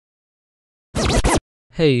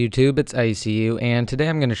Hey YouTube, it's ICU, and today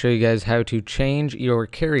I'm going to show you guys how to change your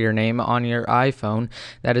carrier name on your iPhone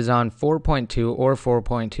that is on 4.2 or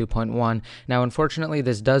 4.2.1. Now, unfortunately,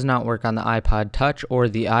 this does not work on the iPod Touch or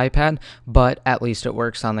the iPad, but at least it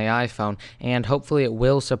works on the iPhone, and hopefully it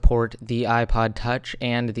will support the iPod Touch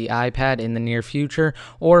and the iPad in the near future,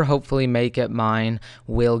 or hopefully Makeitmine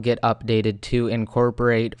will get updated to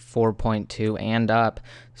incorporate 4.2 and up.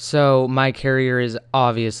 So my carrier is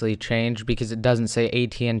obviously changed because it doesn't say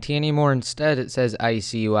AT&T anymore. Instead, it says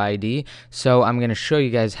ICUID. So I'm going to show you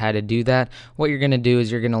guys how to do that. What you're going to do is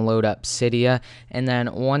you're going to load up Cydia, and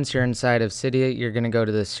then once you're inside of Cydia, you're going to go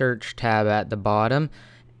to the search tab at the bottom,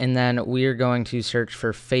 and then we are going to search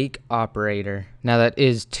for fake operator. Now that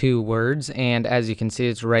is 2 words, and as you can see,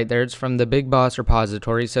 it's right there. It's from the Big Boss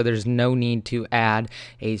repository, so there's no need to add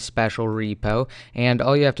a special repo. And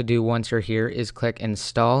all you have to do once you're here is click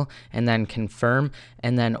install and then confirm.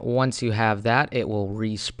 And then once you have that, it will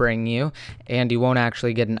respring you, and you won't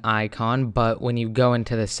actually get an icon. But when you go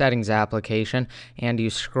into the settings application and you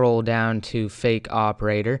scroll down to fake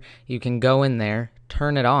operator, you can go in there,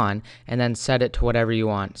 turn it on, and then set it to whatever you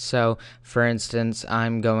want. So for instance,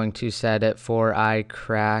 I'm going to set it for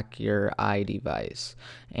iCrackUriDevice,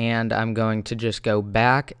 and I'm going to just go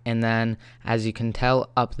back, and then as you can tell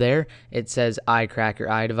up there, it says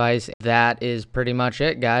iCrackUriDevice. That is pretty much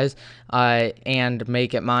it, guys. And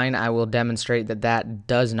Makeitmine, I will demonstrate that that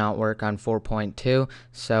does not work on 4.2,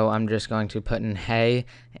 so I'm just going to put in hey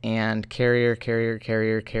and carrier,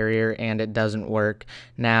 and it doesn't work.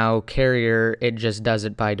 Now carrier, it just does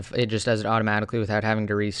it automatically without having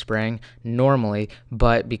to respring normally,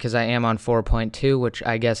 but because I am on 4.2, which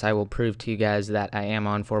I guess I will prove to you guys that I am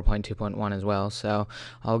on 4.2.1 as well. So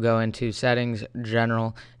I'll go into settings,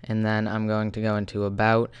 general, and then I'm going to go into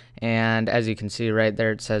about, and as you can see right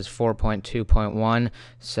there, it says 4.2.1,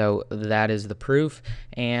 so that is the proof.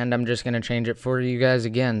 And I'm just going to change it for you guys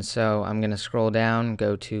again. So I'm going to scroll down,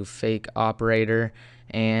 go to fake operator,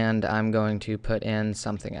 and I'm going to put in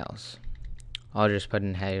something else. I'll just put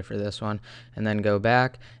in hey for this one, and then go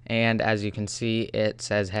back, and as you can see, it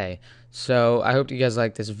says hey. So I hope you guys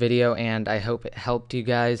liked this video, and I hope it helped you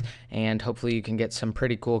guys, and hopefully you can get some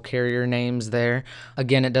pretty cool carrier names there.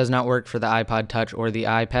 Again, it does not work for the iPod Touch or the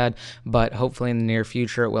iPad, but hopefully in the near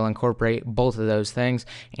future it will incorporate both of those things,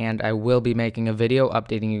 and I will be making a video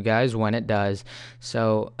updating you guys when it does.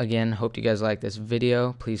 So again, hope you guys like this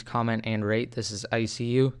video. Please comment and rate. This is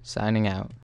ICU signing out.